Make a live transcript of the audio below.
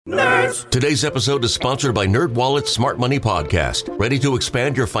Nerds! Today's episode is sponsored by NerdWallet's Smart Money Podcast. Ready to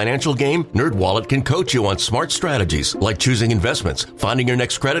expand your financial game? NerdWallet can coach you on smart strategies like choosing investments, finding your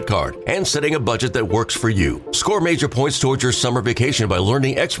next credit card, and setting a budget that works for you. Score major points towards your summer vacation by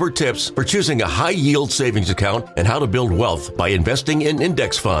learning expert tips for choosing a high-yield savings account and how to build wealth by investing in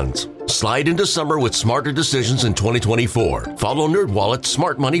index funds. Slide into summer with smarter decisions in 2024. Follow NerdWallet's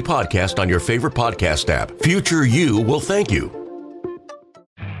Smart Money Podcast on your favorite podcast app. Future you will thank you.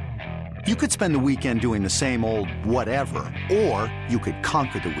 You could spend the weekend doing the same old whatever, or you could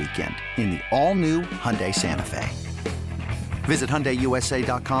conquer the weekend in the all-new Hyundai Santa Fe. Visit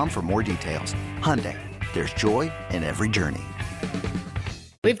HyundaiUSA.com for more details. Hyundai, there's joy in every journey.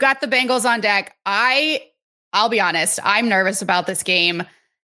 We've got the Bengals on deck. I'll be honest, I'm nervous about this game.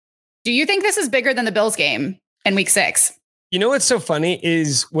 Do you think this is bigger than the Bills game in week 6? You know what's so funny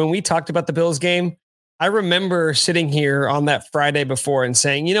is when we talked about the Bills game, I remember sitting here on that Friday before and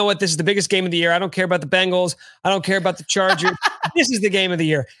saying, you know what, this is the biggest game of the year. I don't care about the Bengals. I don't care about the Chargers. This is the game of the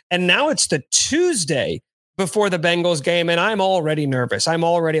year. And now it's the Tuesday before the Bengals game, and I'm already nervous. I'm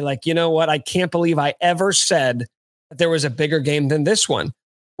already like, you know what? I can't believe I ever said that there was a bigger game than this one.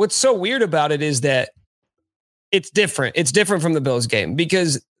 What's so weird about it is that it's different. It's different from the Bills game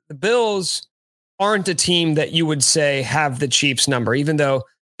because the Bills aren't a team that you would say have the Chiefs number, even though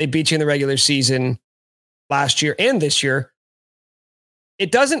they beat you in the regular season last year and this year. It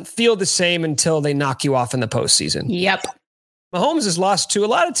doesn't feel the same until they knock you off in the postseason. Yep. Mahomes has lost to a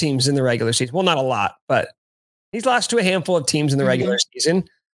lot of teams in the regular season. Well, not a lot, but he's lost to a handful of teams in the regular season.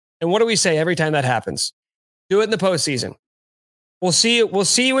 And what do we say every time that happens? Do it in the postseason. We'll see it. We'll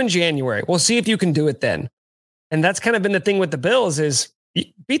see you in January. We'll see if you can do it then. And that's kind of been the thing with the Bills is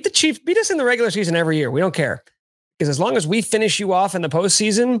beat the Chiefs, beat us in the regular season every year. We don't care. Because as long as we finish you off in the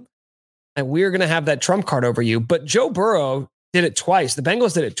postseason, and we're going to have that trump card over you. But Joe Burrow did it twice. The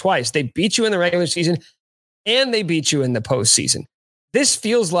Bengals did it twice. They beat you in the regular season and they beat you in the postseason. This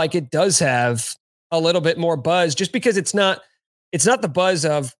feels like it does have a little bit more buzz just because it's not the buzz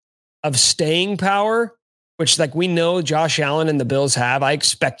of staying power, which like we know Josh Allen and the Bills have. I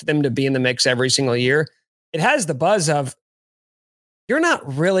expect them to be in the mix every single year. It has the buzz of you're not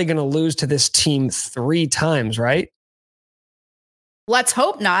really going to lose to this team 3 times, right? Let's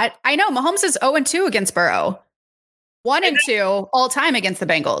hope not. I know Mahomes is 0-2 against Burrow. 1-2 all time against the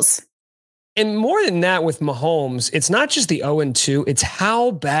Bengals. And more than that with Mahomes, it's not just the 0-2, it's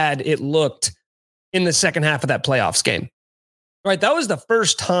how bad it looked in the second half of that playoffs game. Right? That was the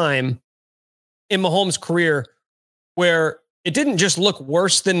first time in Mahomes' career where it didn't just look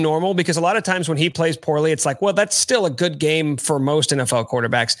worse than normal, because a lot of times when he plays poorly, it's like, well, that's still a good game for most NFL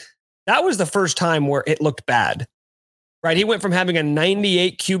quarterbacks. That was the first time where it looked bad. Right, he went from having a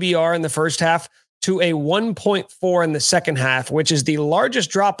 98 QBR in the first half to a 1.4 in the second half, which is the largest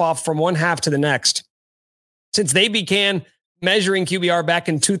drop-off from one half to the next since they began measuring QBR back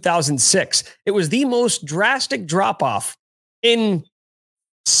in 2006. It was the most drastic drop-off in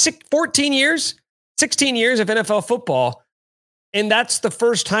 16 years of NFL football. And that's the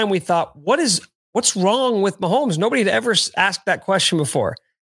first time we thought, what's wrong with Mahomes? Nobody had ever asked that question before.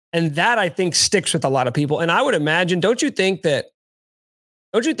 And that, I think, sticks with a lot of people. And I would imagine, don't you think that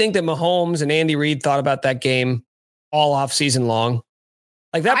Mahomes and Andy Reid thought about that game all off season long?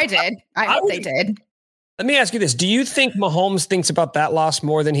 Like that, I did. I hope they did. Let me ask you this. Do you think Mahomes thinks about that loss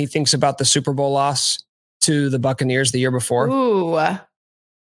more than he thinks about the Super Bowl loss to the Buccaneers the year before? Ooh.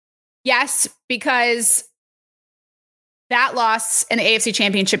 Yes, because that loss in the AFC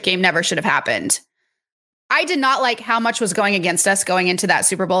Championship game never should have happened. I did not like how much was going against us going into that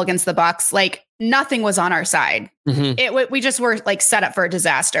Super Bowl against the Bucs. Like nothing was on our side. We just were like set up for a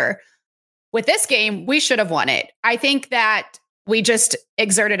disaster. With this game, we should have won it. I think that we just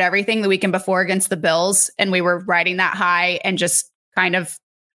exerted everything the weekend before against the Bills, and we were riding that high and just kind of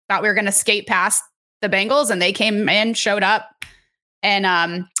thought we were going to skate past the Bengals, and they came in, showed up,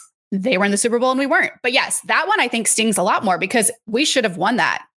 and they were in the Super Bowl and we weren't. But yes, that one I think stings a lot more because we should have won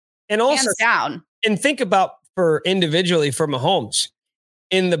that. And also, hands down. And think about for Mahomes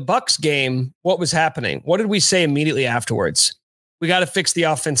in the Bucs game, what was happening? What did we say immediately afterwards? We got to fix the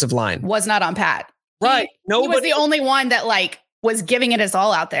offensive line. Was not on Pat. Right. He was the only one that was giving it his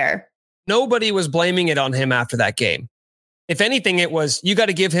all out there. Nobody was blaming it on him after that game. If anything, it was, you got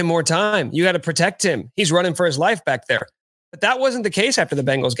to give him more time. You got to protect him. He's running for his life back there. But that wasn't the case after the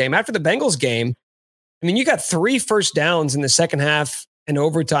Bengals game. After the Bengals game, I mean, you got 3 first downs in the second half and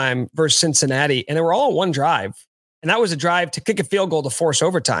overtime versus Cincinnati, and they were all on one drive. And that was a drive to kick a field goal to force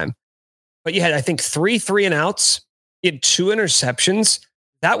overtime. But you had, I think, 3 and outs. You had 2 interceptions.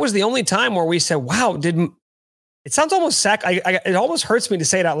 That was the only time where we said, wow, did it sounds almost it almost hurts me to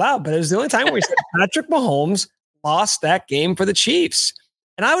say it out loud, but it was the only time where we said Patrick Mahomes lost that game for the Chiefs.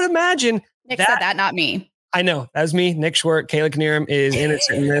 And I would imagine Nick said that, not me. I know that was me. Nick Schwartz, Kayla Knierim is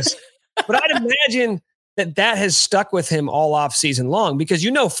innocent in this, but I'd imagine that has stuck with him all off season long, because,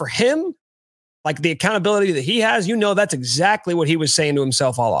 for him, like the accountability that he has, that's exactly what he was saying to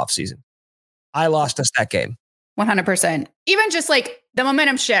himself all off season. I lost us that game. 100%. Even just like the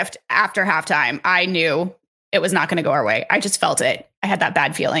momentum shift after halftime, I knew it was not going to go our way. I just felt it. I had that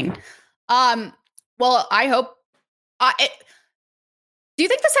bad feeling. Well, I hope. Do you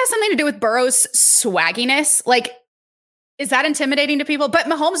think this has something to do with Burrow's swagginess? Like, is that intimidating to people? But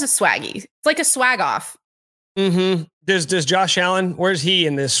Mahomes is swaggy. It's like a swag off. Mm-hmm. Does Josh Allen? Where's he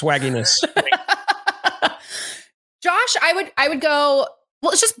in this swagginess? Josh, I would go.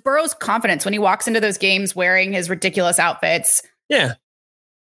 Well, it's just Burrow's confidence when he walks into those games wearing his ridiculous outfits. Yeah,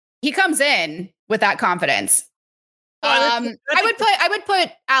 he comes in with that confidence. I would put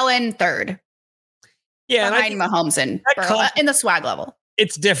Allen third. Yeah, behind Mahomes and Burrow in the swag level.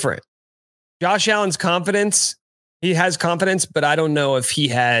 It's different. Josh Allen's confidence. He has confidence, but I don't know if he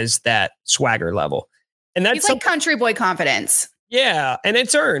has that swagger level. And that's he's like country boy confidence. Yeah, and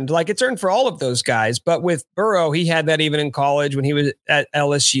it's earned. Like, it's earned for all of those guys. But with Burrow, he had that even in college when he was at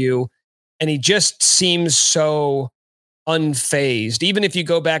LSU, and he just seems so unfazed. Even if you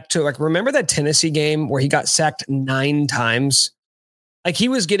go back to, like, remember that Tennessee game where he got sacked 9 times? Like, he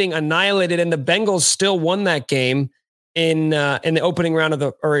was getting annihilated, and the Bengals still won that game in the opening round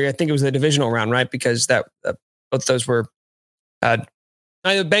of or I think it was the divisional round, right? Because that both those were the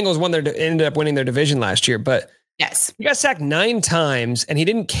Bengals ended up winning their division last year, but yes, he got sacked 9 times, and he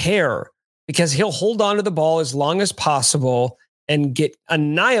didn't care because he'll hold on to the ball as long as possible and get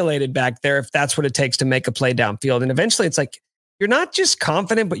annihilated back there if that's what it takes to make a play downfield. And eventually, it's like you're not just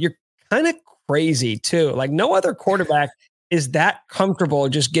confident, but you're kind of crazy too. Like, no other quarterback is that comfortable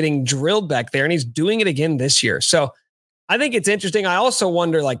just getting drilled back there, and he's doing it again this year. So I think it's interesting. I also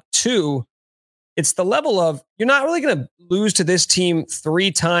wonder, like, too, it's the level of you're not really going to lose to this team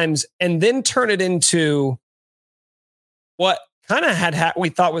 3 times and then turn it into what kind of we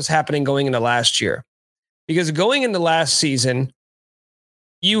thought was happening going into last year. Because going into last season,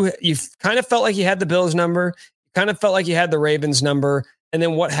 you kind of felt like you had the Bills number, you kind of felt like you had the Ravens number, and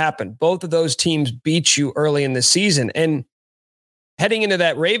then what happened? Both of those teams beat you early in the season. And heading into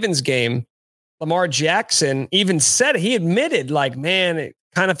that Ravens game, Lamar Jackson even said, he admitted, like, man, it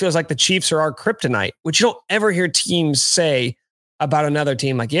kind of feels like the Chiefs are our kryptonite, which you don't ever hear teams say about another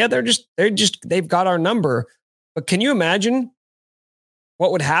team. Like, yeah, they've got our number. But can you imagine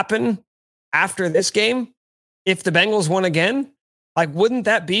what would happen after this game if the Bengals won again? Like, wouldn't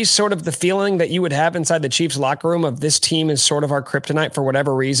that be sort of the feeling that you would have inside the Chiefs locker room of this team is sort of our kryptonite for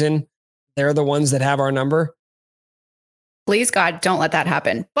whatever reason? They're the ones that have our number. Please, God, don't let that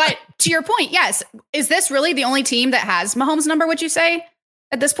happen. But to your point, yes. Is this really the only team that has Mahomes' number, would you say,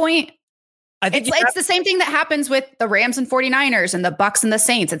 at this point? I think it's the same thing that happens with the Rams and 49ers and the Bucks and the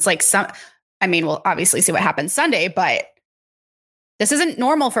Saints. It's like we'll obviously see what happens Sunday, but this isn't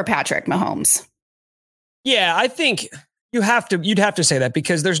normal for Patrick Mahomes. Yeah, I think you'd have to say that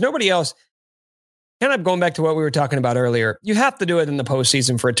because there's nobody else. Kind of going back to what we were talking about earlier, you have to do it in the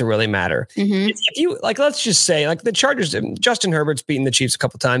postseason for it to really matter. Mm-hmm. If you, like, let's just say, like, the Chargers, Justin Herbert's beaten the Chiefs a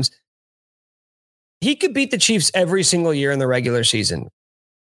couple times. He could beat the Chiefs every single year in the regular season.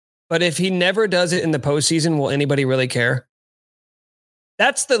 But if he never does it in the postseason, will anybody really care?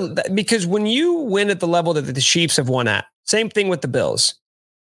 Because when you win at the level that the Chiefs have won at, same thing with the Bills.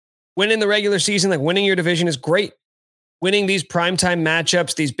 Winning the regular season, like winning your division is great. Winning these primetime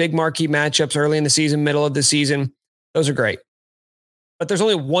matchups, these big marquee matchups early in the season, middle of the season, those are great. But there's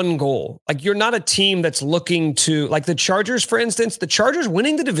only one goal. Like, you're not a team that's looking to, like the Chargers, for instance, the Chargers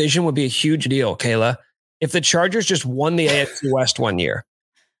winning the division would be a huge deal, Kayla, if the Chargers just won the AFC West one year.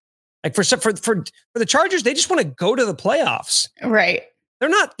 Like, for the Chargers, they just want to go to the playoffs. Right. They're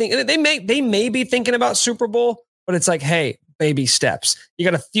not thinking, they may be thinking about Super Bowl, but it's like, hey, baby steps. You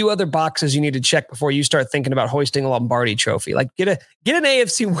got a few other boxes you need to check before you start thinking about hoisting a Lombardi trophy. Like, get an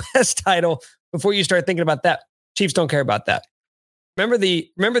AFC West title before you start thinking about that. Chiefs don't care about that. Remember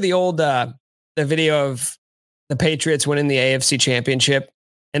the old the video of the Patriots winning the AFC Championship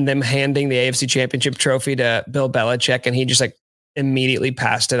and them handing the AFC Championship trophy to Bill Belichick, and he just like immediately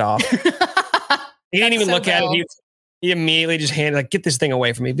passed it off. He didn't even look at it. He immediately just handed, like, get this thing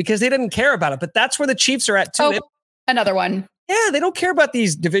away from me, because they didn't care about it. But that's where the Chiefs are at too. Another one. Yeah, they don't care about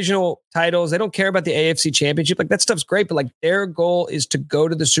these divisional titles. They don't care about the AFC Championship. Like, that stuff's great, but like, their goal is to go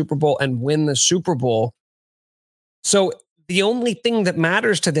to the Super Bowl and win the Super Bowl. So the only thing that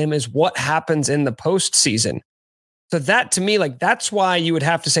matters to them is what happens in the postseason. So that to me, like that's why you would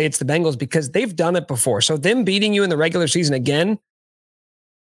have to say it's the Bengals because they've done it before. So them beating you in the regular season again,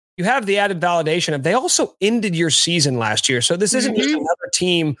 you have the added validation of they also ended your season last year. So this isn't just another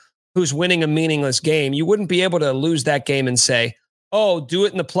team who's winning a meaningless game. You wouldn't be able to lose that game and say, oh, do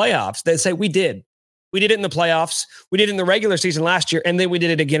it in the playoffs. They'd say, we did. We did it in the playoffs. We did it in the regular season last year, and then we did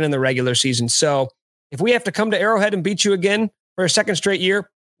it again in the regular season. So if we have to come to Arrowhead and beat you again for a second straight year,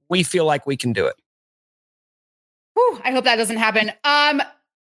 we feel like we can do it. Whew, I hope that doesn't happen.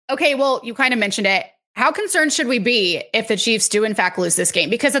 Okay, well, you kind of mentioned it. How concerned should we be if the Chiefs do in fact lose this game?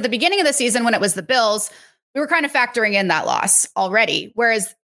 Because at the beginning of the season, when it was the Bills, we were kind of factoring in that loss already.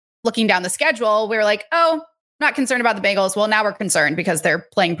 Whereas looking down the schedule, we were like, oh, not concerned about the Bengals. Well, now we're concerned because they're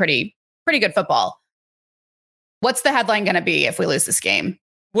playing pretty good football. What's the headline going to be if we lose this game?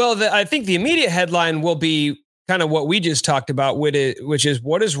 Well, I think the immediate headline will be kind of what we just talked about with it, which is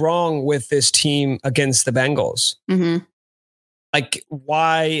what is wrong with this team against the Bengals? Mm-hmm. Like,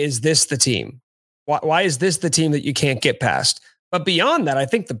 why is this the team? Why is this the team that you can't get past? But beyond that, I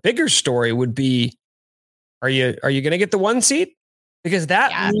think the bigger story would be, are you going to get the 1 seed? Because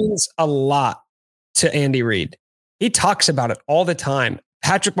that means a lot to Andy Reid. He talks about it all the time.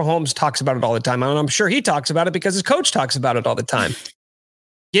 Patrick Mahomes talks about it all the time. And I'm sure he talks about it because his coach talks about it all the time.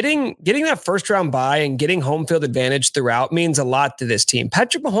 Getting that first round bye and getting home field advantage throughout means a lot to this team.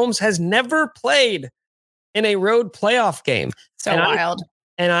 Patrick Mahomes has never played in a road playoff game. So wild.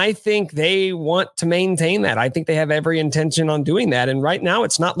 And I think they want to maintain that. I think they have every intention on doing that. And right now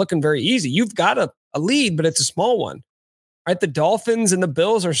it's not looking very easy. You've got a lead, but it's a small one. Right? The Dolphins and the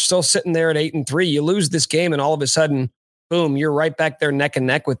Bills are still sitting there at 8-3. You lose this game and all of a sudden, boom, you're right back there neck and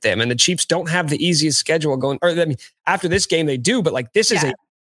neck with them. And the Chiefs don't have the easiest schedule going. Or I mean, after this game they do, but like this is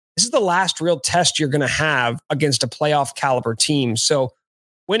the last real test you're going to have against a playoff caliber team. So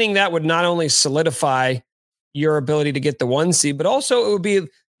winning that would not only solidify your ability to get the 1 seed, but also it would be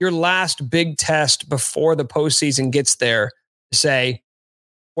your last big test before the postseason gets there to say,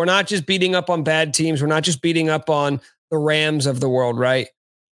 we're not just beating up on bad teams. We're not just beating up on the Rams of the world, right?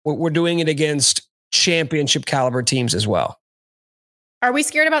 We're doing it against championship caliber teams as well. Are we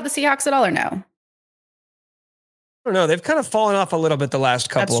scared about the Seahawks at all or no? I don't know. They've kind of fallen off a little bit the last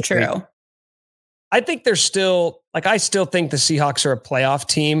couple of weeks. That's true. I think they're still, I still think the Seahawks are a playoff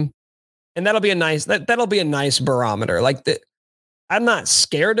team. And that'll be a nice barometer. I'm not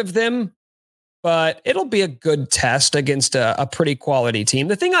scared of them, but it'll be a good test against a pretty quality team.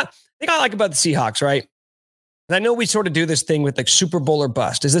 The thing I like about the Seahawks, right? And I know we sort of do this thing with like Super Bowl or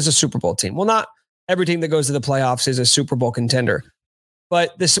bust. Is this a Super Bowl team? Well, not every team that goes to the playoffs is a Super Bowl contender.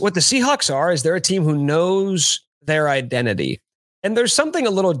 But what the Seahawks are is they're a team who knows their identity. And there's something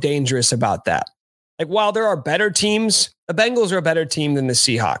a little dangerous about that. Like, while there are better teams, the Bengals are a better team than the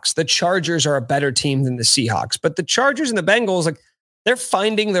Seahawks. The Chargers are a better team than the Seahawks. But the Chargers and the Bengals, like, they're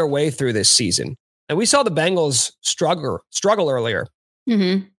finding their way through this season. And we saw the Bengals struggle earlier.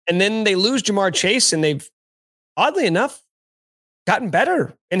 Mm-hmm. And then they lose Jamar Chase, and they've, oddly enough, gotten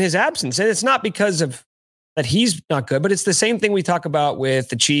better in his absence. And it's not because of that he's not good, but it's the same thing we talk about with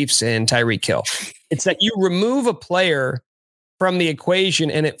the Chiefs and Tyreek Hill. It's that you remove a player from the equation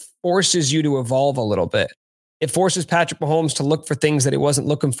and it forces you to evolve a little bit. It forces Patrick Mahomes to look for things that he wasn't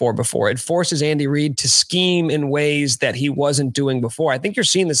looking for before. It forces Andy Reid to scheme in ways that he wasn't doing before. I think you're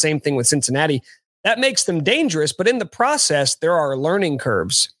seeing the same thing with Cincinnati. That makes them dangerous, but in the process, there are learning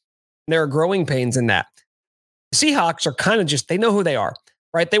curves. There are growing pains in that. The Seahawks are kind of just, they know who they are,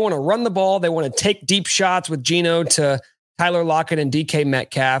 right? They want to run the ball. They want to take deep shots with Geno to Tyler Lockett and DK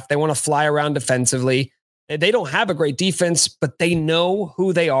Metcalf. They want to fly around defensively. They don't have a great defense, but they know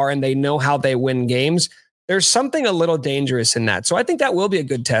who they are and they know how they win games. There's something a little dangerous in that. So I think that will be a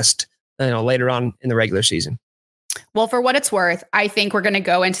good test, later on in the regular season. Well, for what it's worth, I think we're going to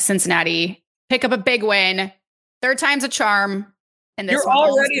go into Cincinnati, pick up a big win. Third time's a charm. And this You're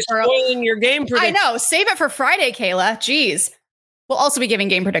already spoiling your game prediction. I know. Save it for Friday, Kayla. Jeez. We'll also be giving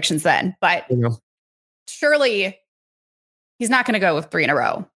game predictions then, but surely he's not going to go with 3 in a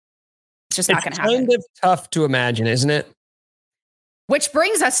row. It's just not going to happen. It's kind of tough to imagine, isn't it? Which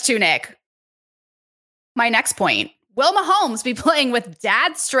brings us to, Nick, my next point. Will Mahomes be playing with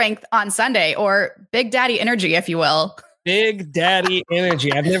dad strength on Sunday, or Big Daddy energy, if you will? Big Daddy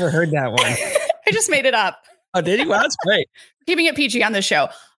energy. I've never heard that one. I just made it up. Oh, did you? Well, that's great. Keeping it PG on the show.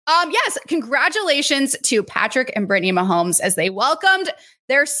 Yes, congratulations to Patrick and Brittany Mahomes as they welcomed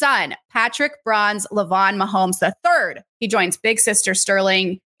their son, Patrick Bronze Levon Mahomes III. He joins big sister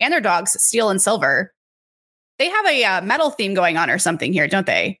Sterling and their dogs, Steel and Silver. They have a metal theme going on or something here, don't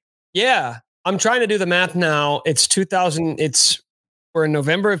they? Yeah. I'm trying to do the math now. It's We're in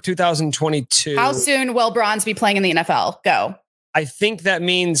November of 2022. How soon will Bronze be playing in the NFL? Go. I think that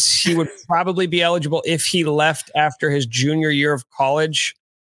means he would probably be eligible if he left after his junior year of college.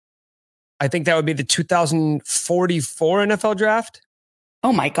 I think that would be the 2044 NFL draft.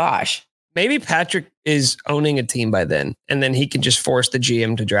 Oh my gosh. Maybe Patrick is owning a team by then, and then he can just force the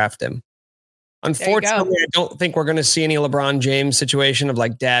GM to draft him. Unfortunately, I don't think we're going to see any LeBron James situation of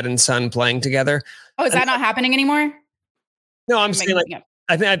like dad and son playing together. Oh, is that not happening anymore? No, I'm saying like,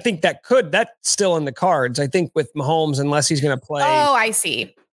 I think that's still in the cards. I think with Mahomes, unless he's going to play. Oh, I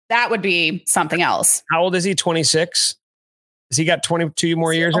see. That would be something else. How old is he? 26? Has he got 22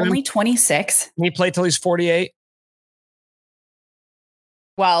 more years? Only 26? Can he play till he's 48?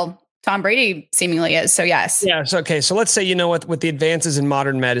 Well, Tom Brady seemingly is. So yes. Yeah. So, okay. So let's say, you know what, with the advances in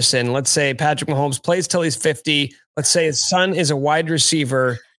modern medicine, let's say Patrick Mahomes plays till he's 50. Let's say his son is a wide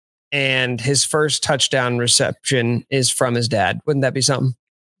receiver and his first touchdown reception is from his dad. Wouldn't that be something?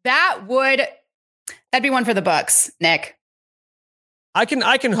 That'd be one for the books, Nick. I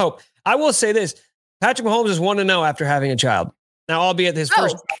can hope. I will say this. Patrick Mahomes is 1-0 after having a child. Now, albeit his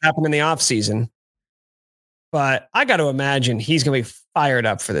first happened in the offseason. But I got to imagine he's going to be fired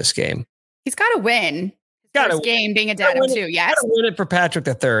up for this game. He's got to win. His first game being a dad of two, yes. Got to win it for Patrick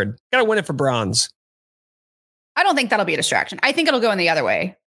III. Got to win it for Bronze. I don't think that'll be a distraction. I think it'll go in the other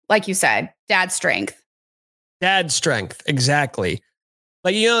way. Like you said, dad's strength. Dad's strength, exactly.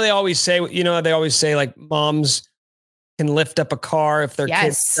 Like, they always say like moms can lift up a car if their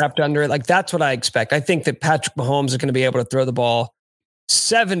kids strapped under it. Like, that's what I expect. I think that Patrick Mahomes is going to be able to throw the ball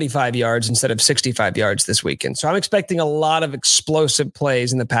 75 yards instead of 65 yards this weekend. So I'm expecting a lot of explosive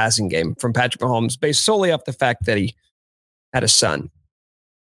plays in the passing game from Patrick Mahomes based solely off the fact that he had a son.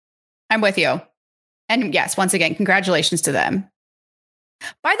 I'm with you. And yes, once again, congratulations to them.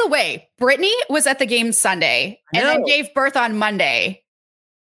 By the way, Brittany was at the game Sunday and then gave birth on Monday.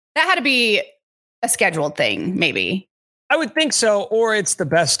 That had to be a scheduled thing, maybe. I would think so, or it's the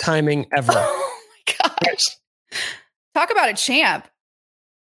best timing ever. Oh my gosh. Talk about a champ.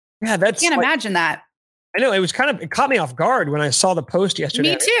 Yeah, I can't imagine that. I know, it caught me off guard when I saw the post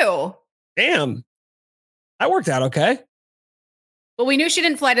yesterday. Me too. Damn. That worked out okay. Well, we knew she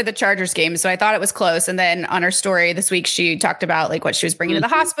didn't fly to the Chargers game, so I thought it was close. And then on her story this week, she talked about like what she was bringing to the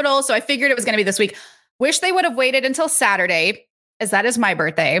hospital. So I figured it was going to be this week. Wish they would have waited until Saturday, as that is my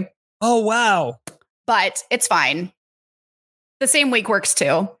birthday. Oh, wow. But it's fine. The same week works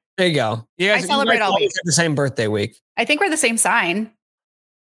too. There you go. I celebrate all week. The same birthday week. I think we're the same sign.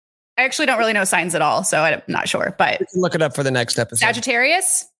 I actually don't really know signs at all, so I'm not sure. But we can look it up for the next episode.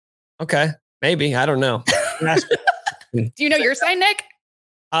 Sagittarius? Okay. Maybe. I don't know. Do you know your sign, Nick?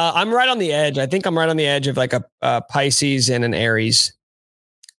 I'm right on the edge. I think I'm right on the edge of like a Pisces and an Aries.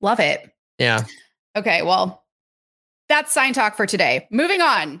 Love it. Yeah. Okay. Well, that's sign talk for today. Moving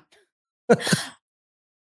on.